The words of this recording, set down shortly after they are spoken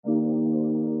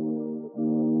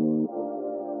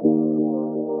Hey,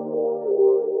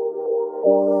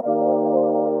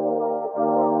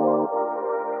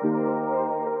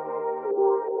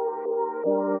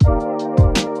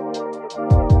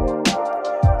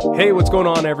 what's going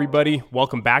on, everybody?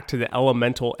 Welcome back to the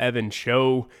Elemental Evan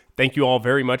Show. Thank you all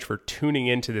very much for tuning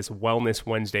into this Wellness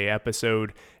Wednesday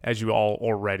episode. As you all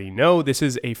already know, this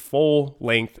is a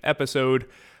full-length episode,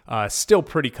 still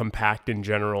pretty compact in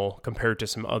general compared to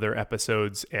some other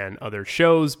episodes and other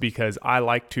shows because I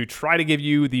like to try to give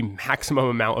you the maximum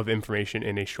amount of information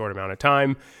in a short amount of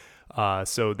time.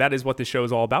 So that is what this show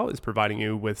is all about, is providing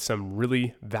you with some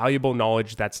really valuable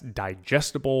knowledge that's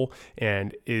digestible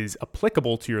and is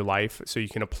applicable to your life so you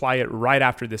can apply it right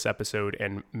after this episode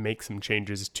and make some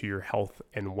changes to your health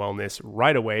and wellness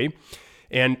right away.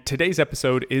 And today's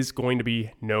episode is going to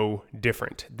be no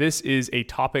different. This is a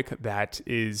topic that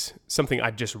is something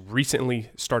I've just recently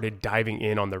started diving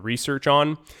in on the research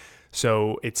on.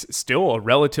 So it's still a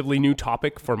relatively new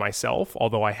topic for myself,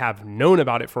 although I have known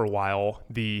about it for a while.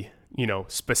 The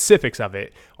specifics of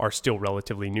it are still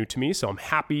relatively new to me. So I'm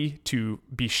happy to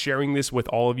be sharing this with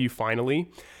all of you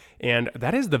finally. And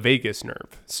that is the vagus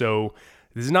nerve. So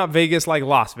this is not Vegas like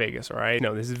Las Vegas, all right?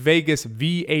 No, this is vagus,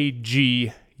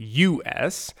 VAGUS.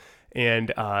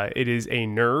 And it is a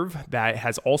nerve that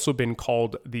has also been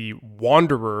called the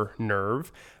wanderer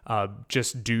nerve,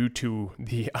 just due to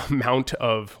the amount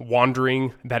of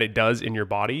wandering that it does in your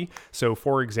body. So,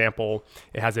 for example,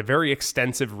 it has a very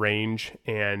extensive range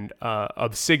and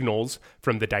of signals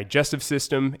from the digestive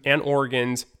system and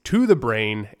organs to the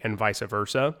brain and vice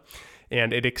versa.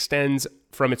 And it extends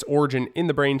from its origin in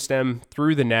the brainstem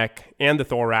through the neck and the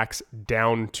thorax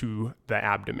down to the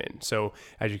abdomen. So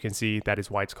as you can see, that is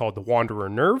why it's called the wanderer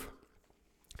nerve.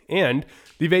 And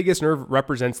the vagus nerve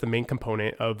represents the main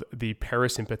component of the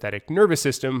parasympathetic nervous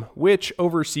system, which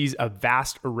oversees a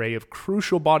vast array of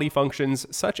crucial body functions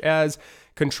such as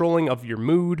controlling of your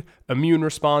mood, immune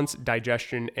response,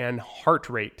 digestion, and heart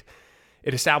rate.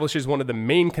 It establishes one of the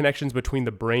main connections between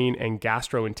the brain and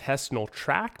gastrointestinal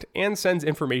tract and sends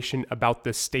information about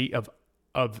the state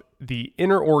of the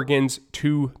inner organs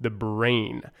to the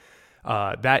brain.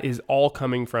 That is all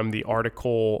coming from the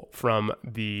article from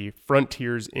the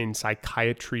Frontiers in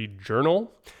Psychiatry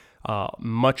journal.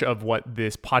 Much of what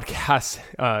this podcast,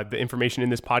 the information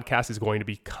in this podcast is going to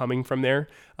be coming from there.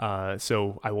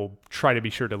 So I will try to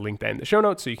be sure to link that in the show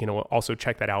notes so you can also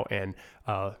check that out and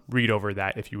read over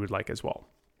that if you would like as well.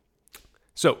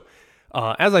 So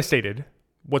as I stated,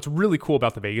 what's really cool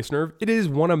about the vagus nerve, it is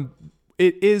one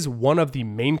of the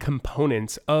main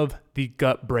components of the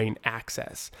gut-brain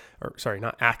axis,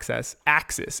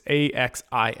 axis,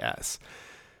 AXIS.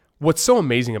 What's so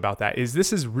amazing about that is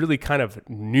this is really kind of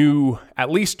new,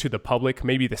 at least to the public.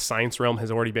 Maybe the science realm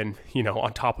has already been,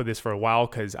 on top of this for a while,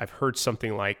 because I've heard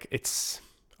something like it's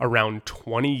around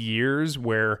 20 years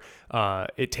where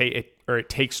it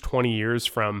takes 20 years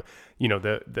from,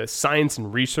 the science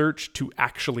and research to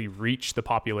actually reach the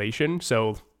population.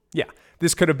 So yeah,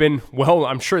 this could have been,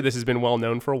 I'm sure this has been well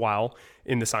known for a while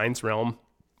in the science realm.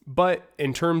 But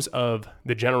in terms of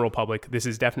the general public, this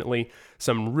is definitely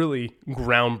some really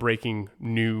groundbreaking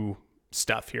new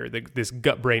stuff here. This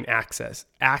gut-brain axis,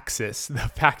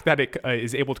 the fact that it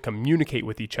is able to communicate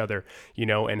with each other,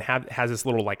 and has this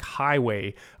little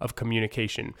highway of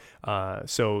communication.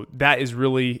 So that is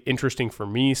really interesting for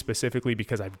me specifically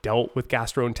because I've dealt with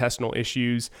gastrointestinal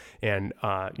issues, and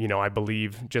I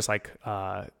believe just like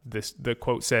the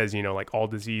quote says, all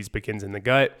disease begins in the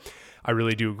gut. I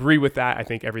really do agree with that. I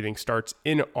think everything starts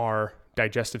in our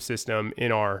digestive system,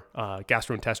 in our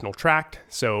gastrointestinal tract.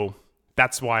 So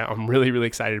that's why I'm really, really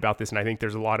excited about this. And I think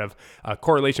there's a lot of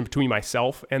correlation between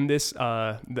myself and this,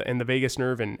 and the vagus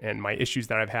nerve and my issues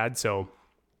that I've had. So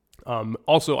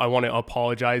also, I want to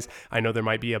apologize. I know there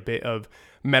might be a bit of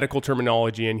medical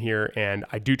terminology in here, and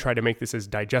I do try to make this as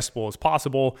digestible as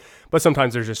possible, but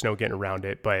sometimes there's just no getting around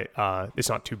it, but it's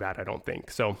not too bad, I don't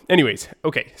think. So anyways,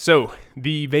 okay, so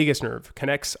the vagus nerve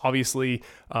connects, obviously,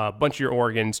 a bunch of your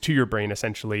organs to your brain,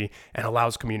 essentially, and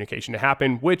allows communication to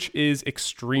happen, which is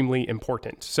extremely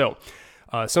important. So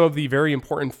some of the very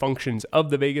important functions of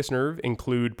the vagus nerve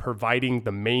include providing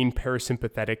the main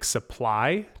parasympathetic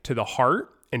supply to the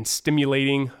heart and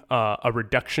stimulating a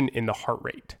reduction in the heart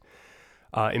rate.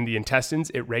 In the intestines,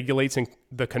 it regulates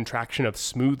the contraction of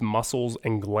smooth muscles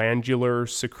and glandular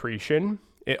secretion.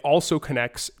 It also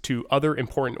connects to other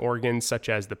important organs such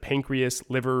as the pancreas,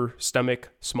 liver,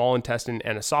 stomach, small intestine,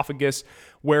 and esophagus,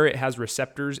 where it has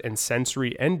receptors and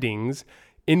sensory endings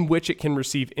in which it can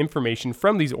receive information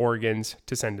from these organs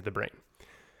to send to the brain.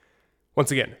 Once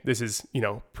again, this is,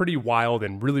 pretty wild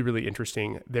and really, really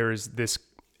interesting. There's this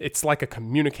it's like a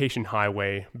communication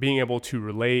highway, being able to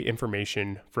relay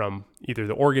information from either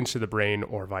the organs to the brain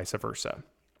or vice versa.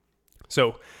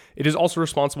 So it is also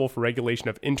responsible for regulation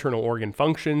of internal organ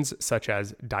functions such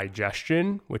as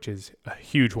digestion, which is a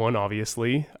huge one,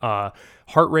 obviously,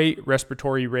 heart rate,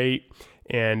 respiratory rate,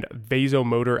 and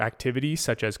vasomotor activity,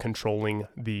 such as controlling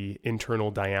the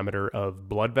internal diameter of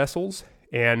blood vessels,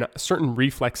 and certain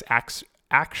reflex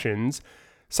actions,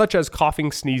 such as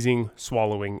coughing, sneezing,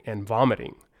 swallowing, and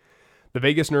vomiting. The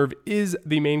vagus nerve is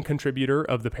the main contributor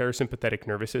of the parasympathetic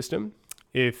nervous system.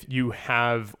 If you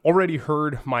have already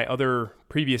heard my other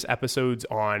previous episodes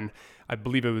on, I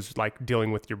believe it was like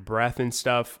dealing with your breath and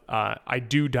stuff, I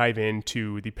do dive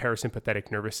into the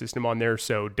parasympathetic nervous system on there.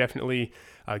 So definitely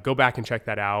go back and check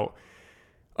that out.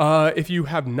 If you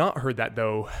have not heard that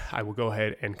though, I will go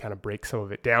ahead and kind of break some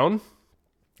of it down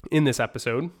in this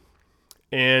episode.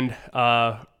 And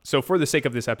so for the sake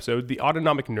of this episode, the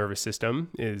autonomic nervous system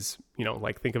is,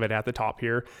 think of it at the top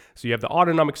here. So you have the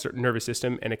autonomic nervous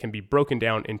system, and it can be broken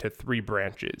down into 3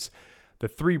 branches. The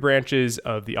 3 branches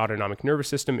of the autonomic nervous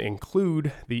system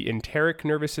include the enteric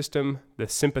nervous system, the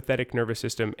sympathetic nervous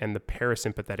system, and the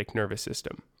parasympathetic nervous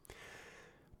system.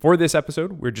 For this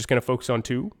episode, we're just going to focus on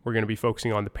 2. We're going to be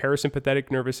focusing on the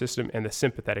parasympathetic nervous system and the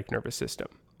sympathetic nervous system.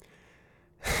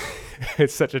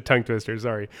 It's such a tongue twister,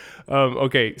 sorry.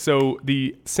 Okay, so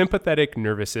the sympathetic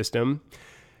nervous system,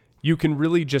 you can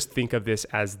really just think of this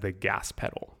as the gas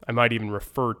pedal. I might even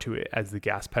refer to it as the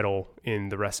gas pedal in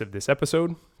the rest of this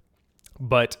episode.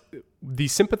 But the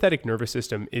sympathetic nervous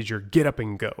system is your get up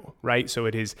and go, right? So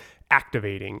it is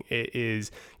activating. It is,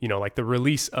 like the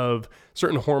release of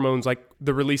certain hormones, like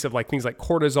the release of like things like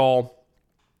cortisol.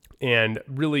 And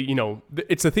really,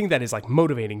 it's a thing that is like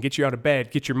motivating, get you out of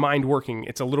bed, get your mind working.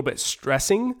 It's a little bit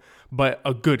stressing, but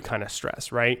a good kind of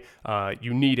stress, right?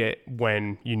 You need it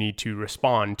when you need to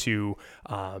respond to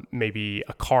maybe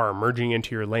a car merging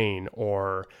into your lane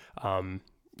or,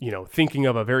 thinking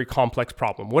of a very complex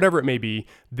problem. Whatever it may be,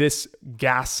 this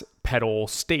gas pedal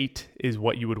state is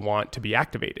what you would want to be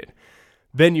activated.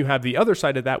 Then you have the other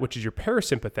side of that, which is your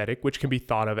parasympathetic, which can be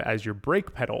thought of as your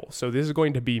brake pedal. So this is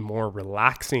going to be more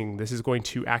relaxing. This is going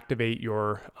to activate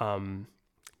your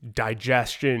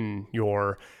digestion,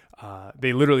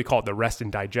 they literally call it the rest and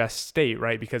digest state,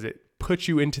 right? Because it puts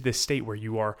you into this state where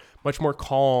you are much more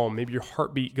calm. Maybe your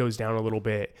heartbeat goes down a little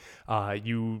bit.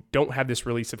 You don't have this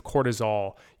release of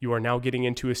cortisol. You are now getting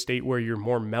into a state where you're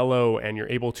more mellow and you're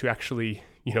able to actually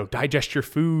digest your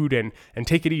food and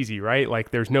take it easy, right? Like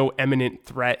there's no imminent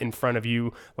threat in front of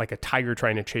you, like a tiger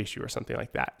trying to chase you or something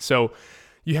like that. So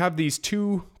you have these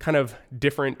 2 kind of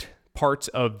different parts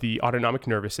of the autonomic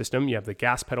nervous system. You have the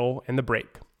gas pedal and the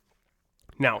brake.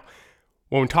 Now,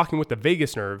 when we're talking with the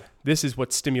vagus nerve, this is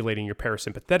what's stimulating your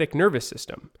parasympathetic nervous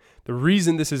system. The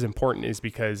reason this is important is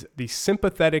because the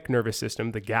sympathetic nervous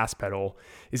system, the gas pedal,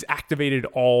 is activated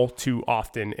all too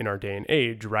often in our day and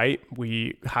age, right?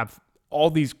 We have all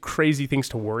these crazy things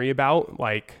to worry about,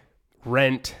 like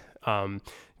rent,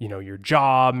 your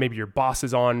job, maybe your boss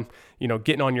is on,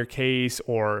 getting on your case,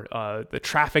 or the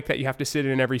traffic that you have to sit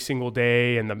in every single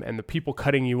day, and the people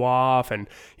cutting you off, and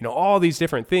all these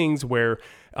different things where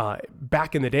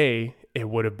back in the day it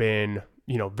would have been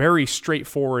very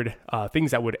straightforward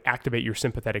things that would activate your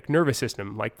sympathetic nervous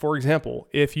system. Like, for example,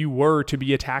 if you were to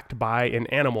be attacked by an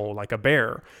animal like a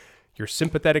bear, your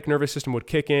sympathetic nervous system would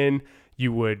kick in.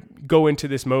 You would go into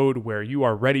this mode where you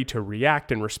are ready to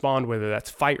react and respond, whether that's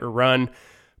fight or run.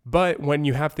 But when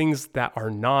you have things that are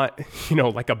not,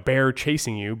 like a bear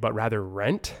chasing you, but rather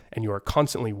rent, and you are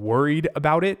constantly worried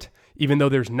about it, even though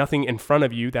there's nothing in front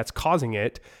of you that's causing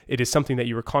it, it is something that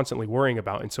you are constantly worrying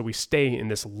about. And so we stay in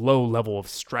this low level of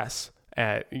stress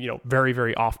very,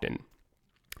 very often.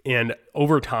 And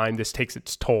over time, this takes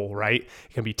its toll, right?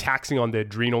 It can be taxing on the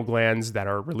adrenal glands that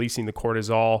are releasing the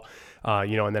cortisol,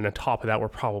 and then on top of that, we're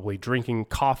probably drinking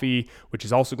coffee, which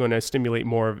is also going to stimulate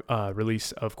more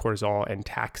release of cortisol and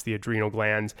tax the adrenal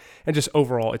glands. And just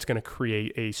overall, it's going to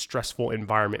create a stressful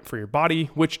environment for your body,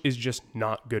 which is just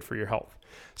not good for your health.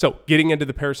 So getting into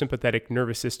the parasympathetic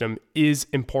nervous system is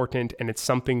important, and it's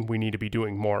something we need to be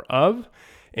doing more of.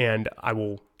 And I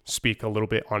will speak a little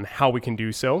bit on how we can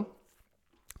do so.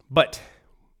 But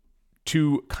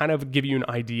to kind of give you an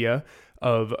idea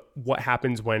of what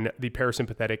happens when the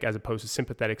parasympathetic as opposed to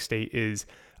sympathetic state is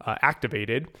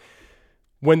activated,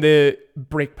 when the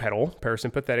brake pedal,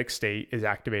 parasympathetic state, is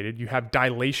activated, you have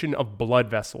dilation of blood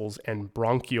vessels and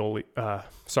bronchioles, I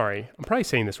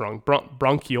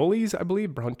believe,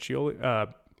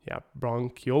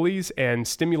 bronchioles, and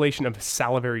stimulation of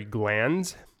salivary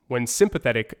glands. When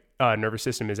sympathetic nervous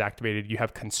system is activated, you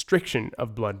have constriction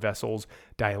of blood vessels,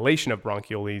 dilation of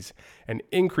bronchioles, an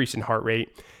increase in heart rate,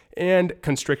 and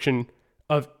constriction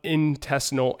of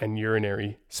intestinal and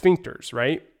urinary sphincters,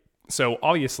 right? So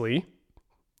obviously,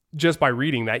 just by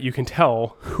reading that, you can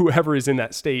tell whoever is in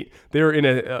that state, they're in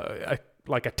a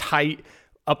tight,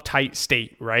 uptight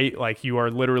state, right? Like you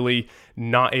are literally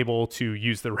not able to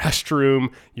use the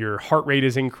restroom. Your heart rate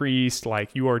is increased. Like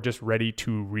you are just ready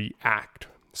to react.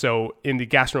 So in the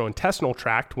gastrointestinal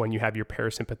tract, when you have your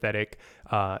parasympathetic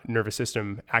nervous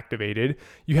system activated,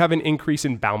 you have an increase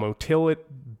in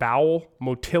bowel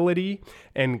motility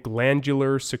and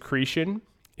glandular secretion.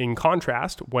 In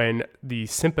contrast, when the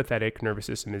sympathetic nervous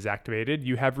system is activated,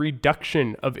 you have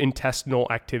reduction of intestinal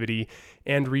activity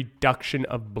and reduction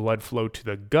of blood flow to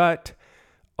the gut,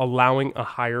 allowing a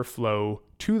higher flow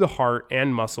to the heart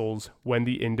and muscles when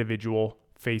the individual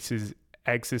faces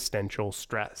existential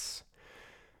stress.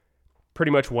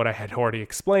 Pretty much what I had already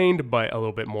explained, but a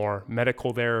little bit more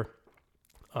medical there,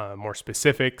 more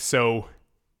specific. So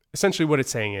essentially what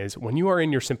it's saying is when you are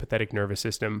in your sympathetic nervous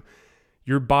system,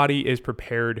 your body is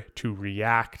prepared to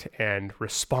react and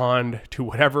respond to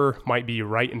whatever might be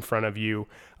right in front of you,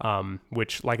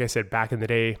 which, like I said, back in the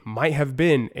day might have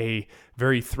been a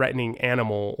very threatening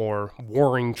animal or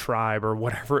warring tribe or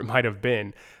whatever it might have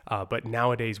been. But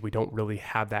nowadays, we don't really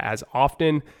have that as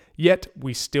often, yet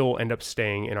we still end up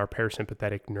staying in our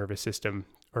sympathetic nervous system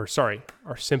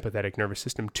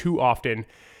too often,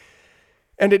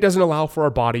 and it doesn't allow for our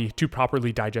body to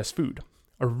properly digest food.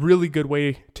 A really good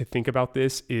way to think about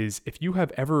this is if you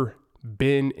have ever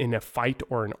been in a fight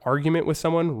or an argument with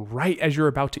someone right as you're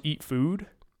about to eat food,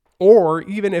 or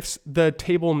even if the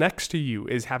table next to you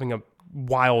is having a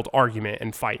wild argument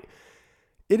and fight,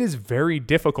 it is very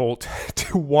difficult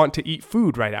to want to eat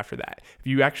food right after that. If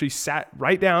you actually sat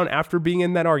right down after being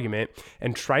in that argument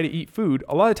and try to eat food,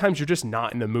 a lot of times you're just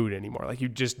not in the mood anymore. Like you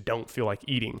just don't feel like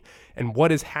eating. And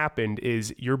what has happened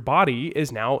is your body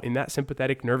is now in that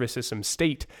sympathetic nervous system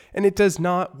state, and it does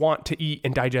not want to eat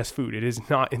and digest food. It is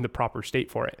not in the proper state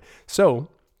for it. So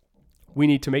we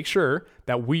need to make sure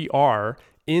that we are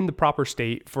in the proper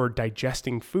state for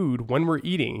digesting food when we're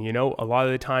eating. You know, a lot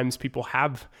of the times people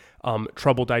have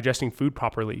trouble digesting food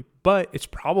properly, but it's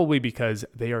probably because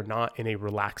they are not in a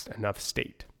relaxed enough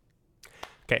state.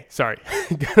 Okay, sorry.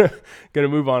 gonna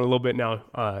move on a little bit now,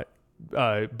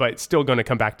 but still gonna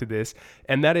come back to this,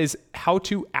 and that is how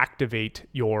to activate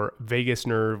your vagus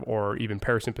nerve or even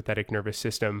parasympathetic nervous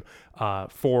system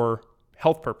for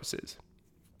health purposes.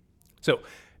 So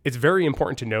it's very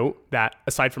important to note that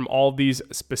aside from all of these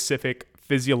specific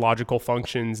physiological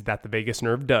functions that the vagus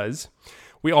nerve does,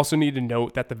 we also need to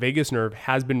note that the vagus nerve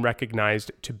has been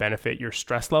recognized to benefit your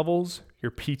stress levels,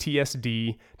 your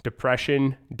PTSD,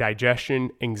 depression,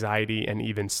 digestion, anxiety, and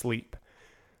even sleep.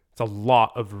 It's a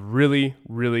lot of really,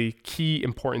 really key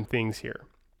important things here.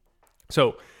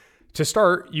 So to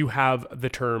start, you have the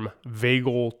term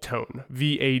vagal tone,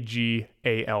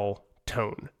 V-A-G-A-L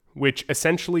tone, which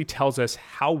essentially tells us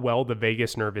how well the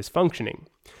vagus nerve is functioning.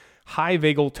 High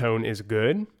vagal tone is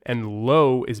good and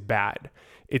low is bad.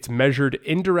 It's measured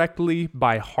indirectly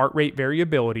by heart rate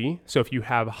variability. So if you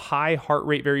have high heart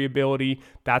rate variability,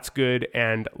 that's good,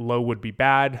 and low would be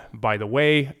bad. By the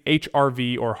way,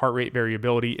 HRV or heart rate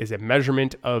variability is a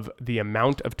measurement of the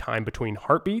amount of time between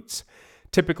heartbeats.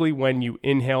 Typically, when you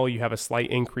inhale, you have a slight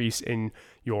increase in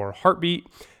your heartbeat,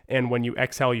 and when you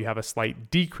exhale, you have a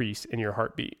slight decrease in your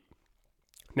heartbeat.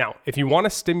 Now, if you want to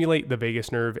stimulate the vagus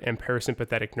nerve and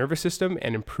parasympathetic nervous system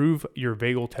and improve your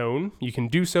vagal tone, you can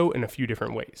do so in a few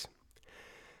different ways.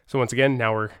 So once again,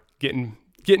 now we're getting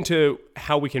to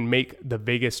how we can make the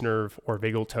vagus nerve or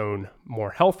vagal tone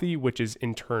more healthy, which is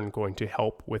in turn going to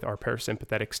help with our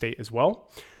parasympathetic state as well.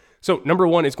 So number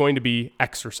one is going to be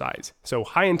exercise. So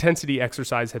high intensity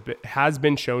exercise has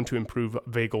been shown to improve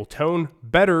vagal tone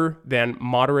better than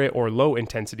moderate or low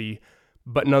intensity.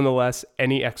 But nonetheless,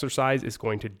 any exercise is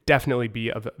going to definitely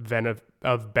be of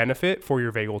benefit for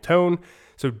your vagal tone.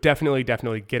 So definitely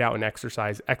get out and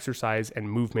exercise. Exercise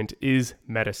and movement is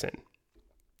medicine.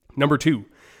 Number two,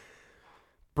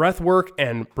 breath work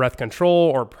and breath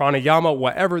control or pranayama,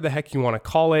 whatever the heck you want to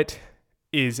call it,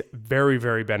 is very,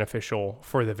 very beneficial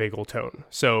for the vagal tone.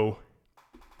 So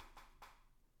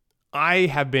I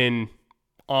have been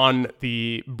on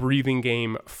the breathing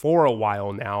game for a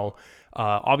while now.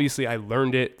 Obviously, I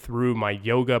learned it through my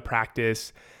yoga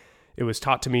practice. It was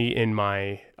taught to me in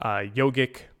my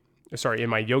yoga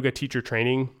teacher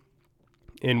training,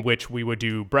 in which we would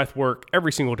do breath work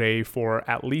every single day for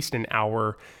at least an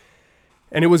hour.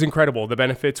 And it was incredible. The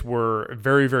benefits were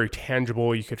very, very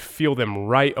tangible. You could feel them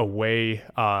right away.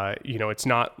 It's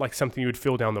not like something you would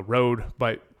feel down the road,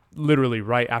 but literally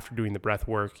right after doing the breath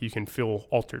work, you can feel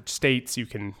altered states. You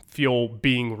can feel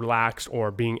being relaxed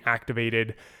or being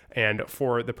activated. And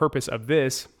for the purpose of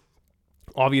this,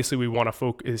 obviously we want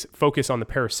to focus on the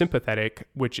parasympathetic,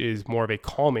 which is more of a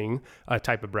calming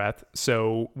type of breath.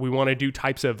 So we want to do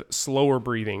types of slower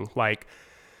breathing, like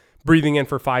breathing in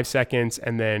for 5 seconds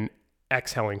and then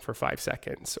exhaling for 5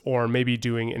 seconds, or maybe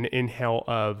doing an inhale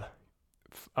of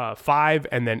 5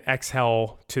 and then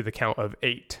exhale to the count of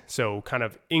 8. So kind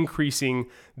of increasing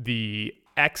the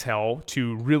exhale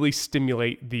to really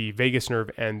stimulate the vagus nerve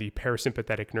and the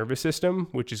parasympathetic nervous system,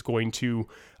 which is going to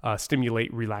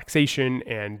stimulate relaxation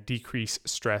and decrease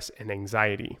stress and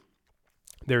anxiety.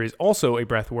 There is also a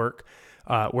breath work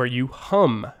where you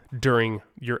hum during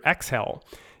your exhale.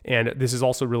 And this is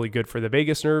also really good for the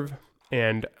vagus nerve.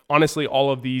 And honestly,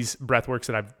 all of these breath works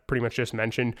that I've pretty much just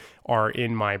mentioned are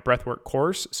in my breathwork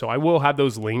course. So I will have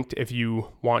those linked if you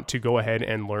want to go ahead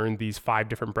and learn these 5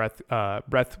 different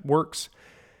breath works.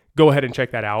 Go ahead and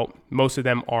check that out. Most of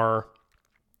them are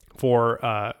for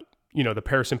the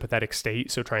parasympathetic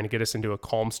state, so trying to get us into a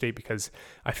calm state, because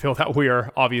I feel that we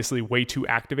are obviously way too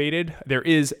activated. There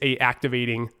is a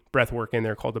activating breath work in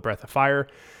there called the breath of fire.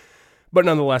 But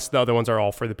nonetheless, the other ones are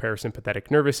all for the parasympathetic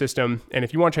nervous system. And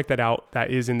if you want to check that out, that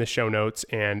is in the show notes.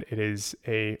 And it is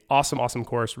a awesome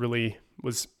course. Really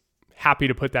was happy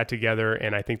to put that together.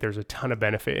 And I think there's a ton of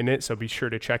benefit in it. So be sure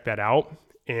to check that out.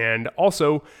 And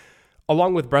also,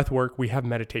 along with breath work, we have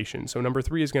meditation. So number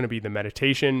 3 is going to be the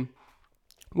meditation,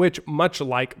 which, much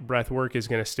like breath work, is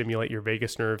going to stimulate your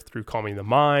vagus nerve through calming the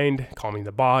mind, calming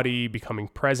the body, becoming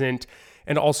present.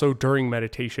 And also during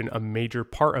meditation, a major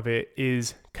part of it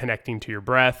is connecting to your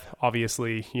breath.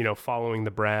 Obviously, following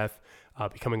the breath,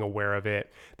 becoming aware of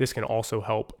it. This can also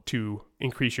help to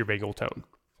increase your vagal tone.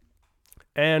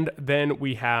 And then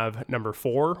we have number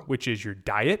 4, which is your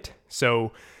diet.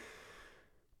 So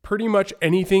pretty much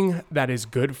anything that is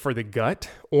good for the gut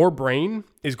or brain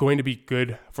is going to be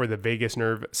good for the vagus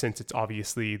nerve, since it's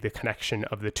obviously the connection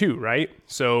of the two, right?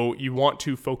 So you want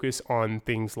to focus on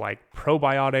things like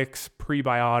probiotics,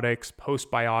 prebiotics,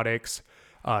 postbiotics,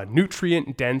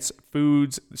 nutrient-dense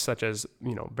foods such as,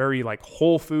 very like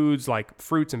whole foods like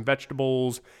fruits and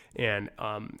vegetables, and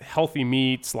healthy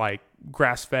meats like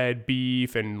grass-fed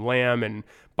beef and lamb and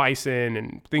bison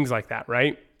and things like that,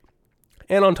 right?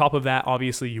 And on top of that,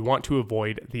 obviously, you want to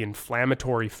avoid the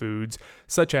inflammatory foods,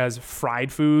 such as fried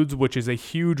foods, which is a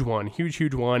huge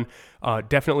one.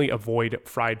 Definitely avoid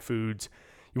fried foods.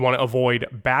 You want to avoid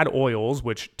bad oils,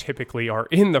 which typically are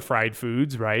in the fried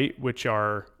foods, right? Which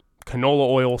are canola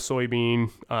oil,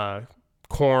 soybean,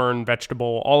 corn,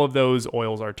 vegetable. All of those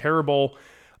oils are terrible.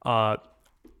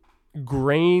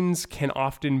 Grains can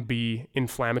often be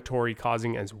inflammatory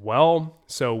causing as well.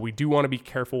 So we do want to be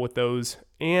careful with those.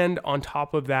 And on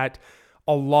top of that,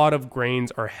 a lot of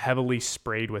grains are heavily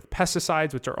sprayed with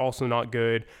pesticides, which are also not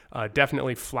good.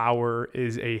 Definitely flour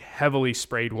is a heavily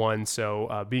sprayed one,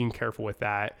 so being careful with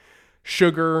that.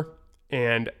 Sugar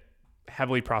and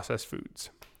heavily processed foods.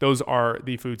 Those are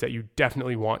the foods that you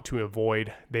definitely want to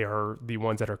avoid. They are the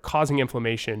ones that are causing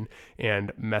inflammation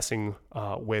and messing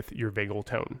with your vagal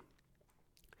tone.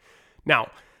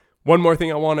 Now, one more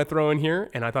thing I want to throw in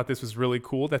here, and I thought this was really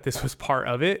cool that this was part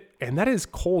of it, and that is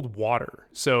cold water.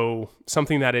 So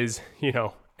something that is,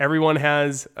 everyone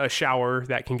has a shower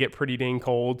that can get pretty dang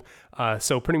cold.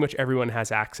 So pretty much everyone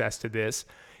has access to this.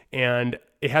 And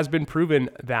it has been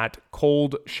proven that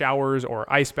cold showers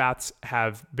or ice baths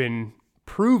have been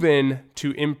proven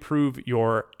to improve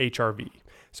your HRV.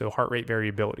 So heart rate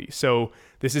variability. So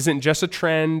this isn't just a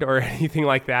trend or anything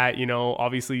like that.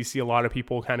 Obviously you see a lot of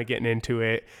people kind of getting into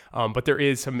it, but there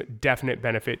is some definite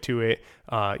benefit to it.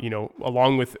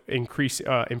 Along with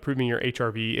improving your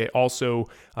HRV, it also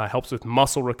helps with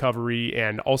muscle recovery.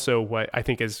 And also what I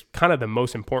think is kind of the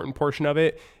most important portion of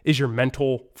it is your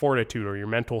mental fortitude or your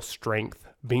mental strength.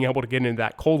 Being able to get into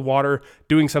that cold water,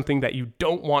 doing something that you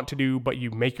don't want to do, but you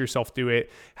make yourself do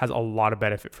it, has a lot of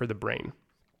benefit for the brain.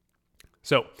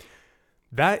 So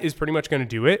that is pretty much going to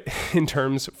do it in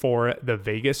terms for the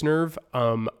vagus nerve.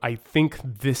 I think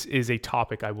this is a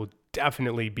topic I will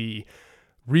definitely be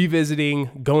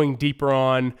revisiting, going deeper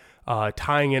on,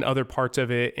 tying in other parts of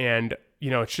it. And,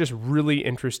 it's just really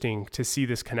interesting to see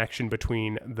this connection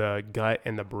between the gut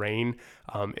and the brain.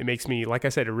 It makes me, like I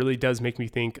said, it really does make me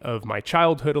think of my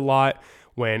childhood a lot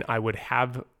when I would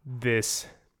have this,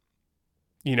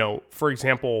 for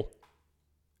example,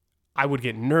 I would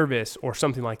get nervous or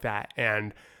something like that,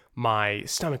 and my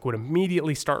stomach would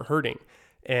immediately start hurting.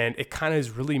 And it kind of is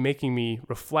really making me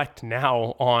reflect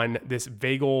now on this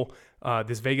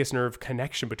vagus nerve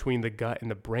connection between the gut and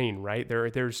the brain, right?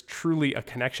 There's truly a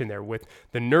connection there with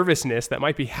the nervousness that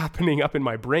might be happening up in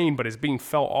my brain, but is being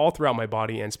felt all throughout my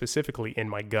body and specifically in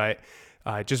my gut.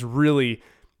 Just really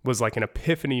was like an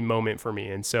epiphany moment for me.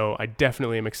 And so I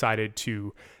definitely am excited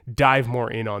to dive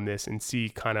more in on this and see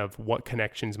kind of what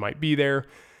connections might be there.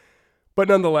 But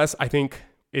nonetheless, I think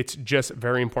it's just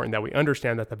very important that we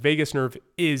understand that the vagus nerve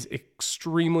is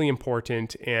extremely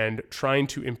important, and trying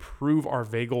to improve our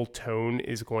vagal tone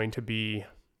is going to be,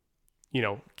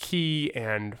 key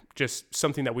and just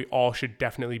something that we all should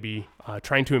definitely be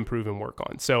trying to improve and work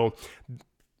on. So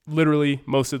literally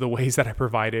most of the ways that I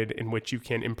provided in which you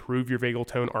can improve your vagal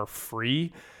tone are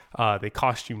free. They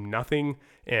cost you nothing,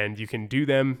 and you can do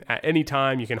them at any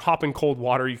time. You can hop in cold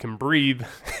water. You can breathe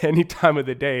any time of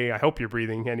the day. I hope you're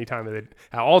breathing at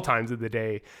all times of the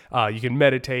day. You can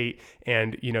meditate,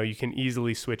 and you can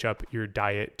easily switch up your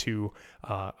diet to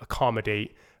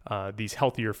accommodate these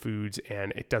healthier foods,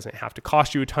 and it doesn't have to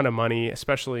cost you a ton of money,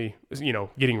 especially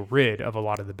getting rid of a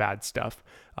lot of the bad stuff.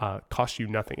 Costs you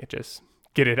nothing. It just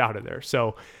get it out of there.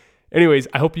 So anyways,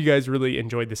 I hope you guys really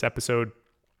enjoyed this episode.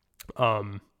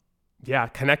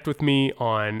 Connect with me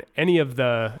on any of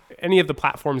the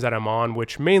platforms that I'm on,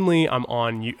 which mainly I'm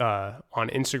on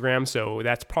Instagram. So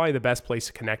that's probably the best place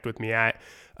to connect with me at.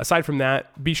 Aside from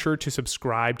that, be sure to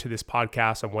subscribe to this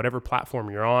podcast on whatever platform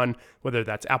you're on, whether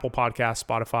that's Apple Podcasts,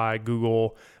 Spotify,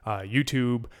 Google,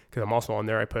 YouTube, because I'm also on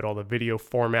there. I put all the video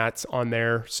formats on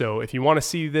there. So if you want to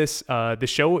see this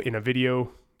show in a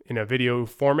video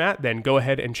format, then go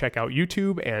ahead and check out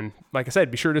YouTube. And like I said,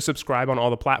 be sure to subscribe on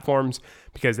all the platforms,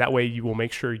 because that way you will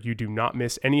make sure you do not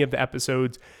miss any of the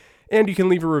episodes. And you can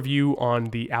leave a review on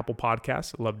the Apple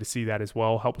Podcast. I'd love to see that as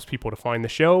well. Helps people to find the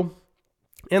show.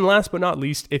 And last but not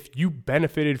least, if you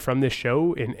benefited from this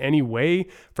show in any way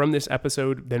from this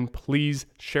episode, then please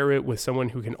share it with someone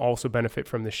who can also benefit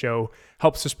from the show.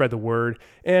 Helps to spread the word,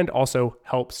 and also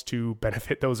helps to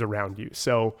benefit those around you.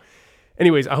 So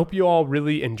anyways, I hope you all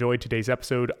really enjoyed today's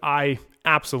episode. I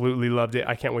absolutely loved it.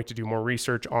 I can't wait to do more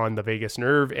research on the vagus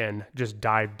nerve and just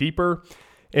dive deeper.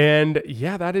 And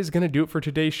that is going to do it for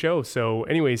today's show. So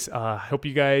anyways, I hope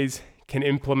you guys can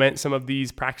implement some of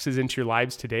these practices into your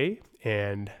lives today.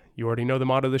 And you already know the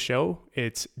motto of the show.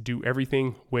 It's do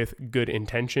everything with good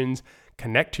intentions,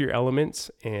 connect to your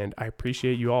elements. And I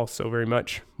appreciate you all so very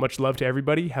much. Much love to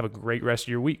everybody. Have a great rest of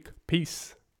your week.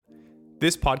 Peace.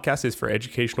 This podcast is for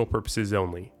educational purposes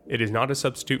only. It is not a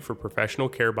substitute for professional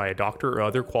care by a doctor or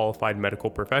other qualified medical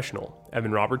professional.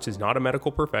 Evan Roberts is not a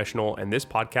medical professional, and this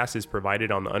podcast is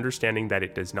provided on the understanding that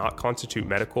it does not constitute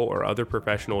medical or other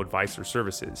professional advice or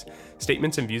services.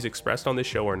 Statements and views expressed on this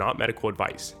show are not medical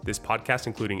advice. This podcast,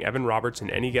 including Evan Roberts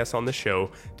and any guests on the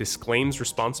show, disclaims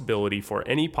responsibility for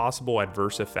any possible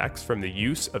adverse effects from the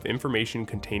use of information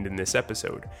contained in this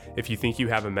episode. If you think you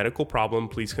have a medical problem,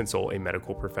 please consult a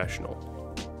medical professional.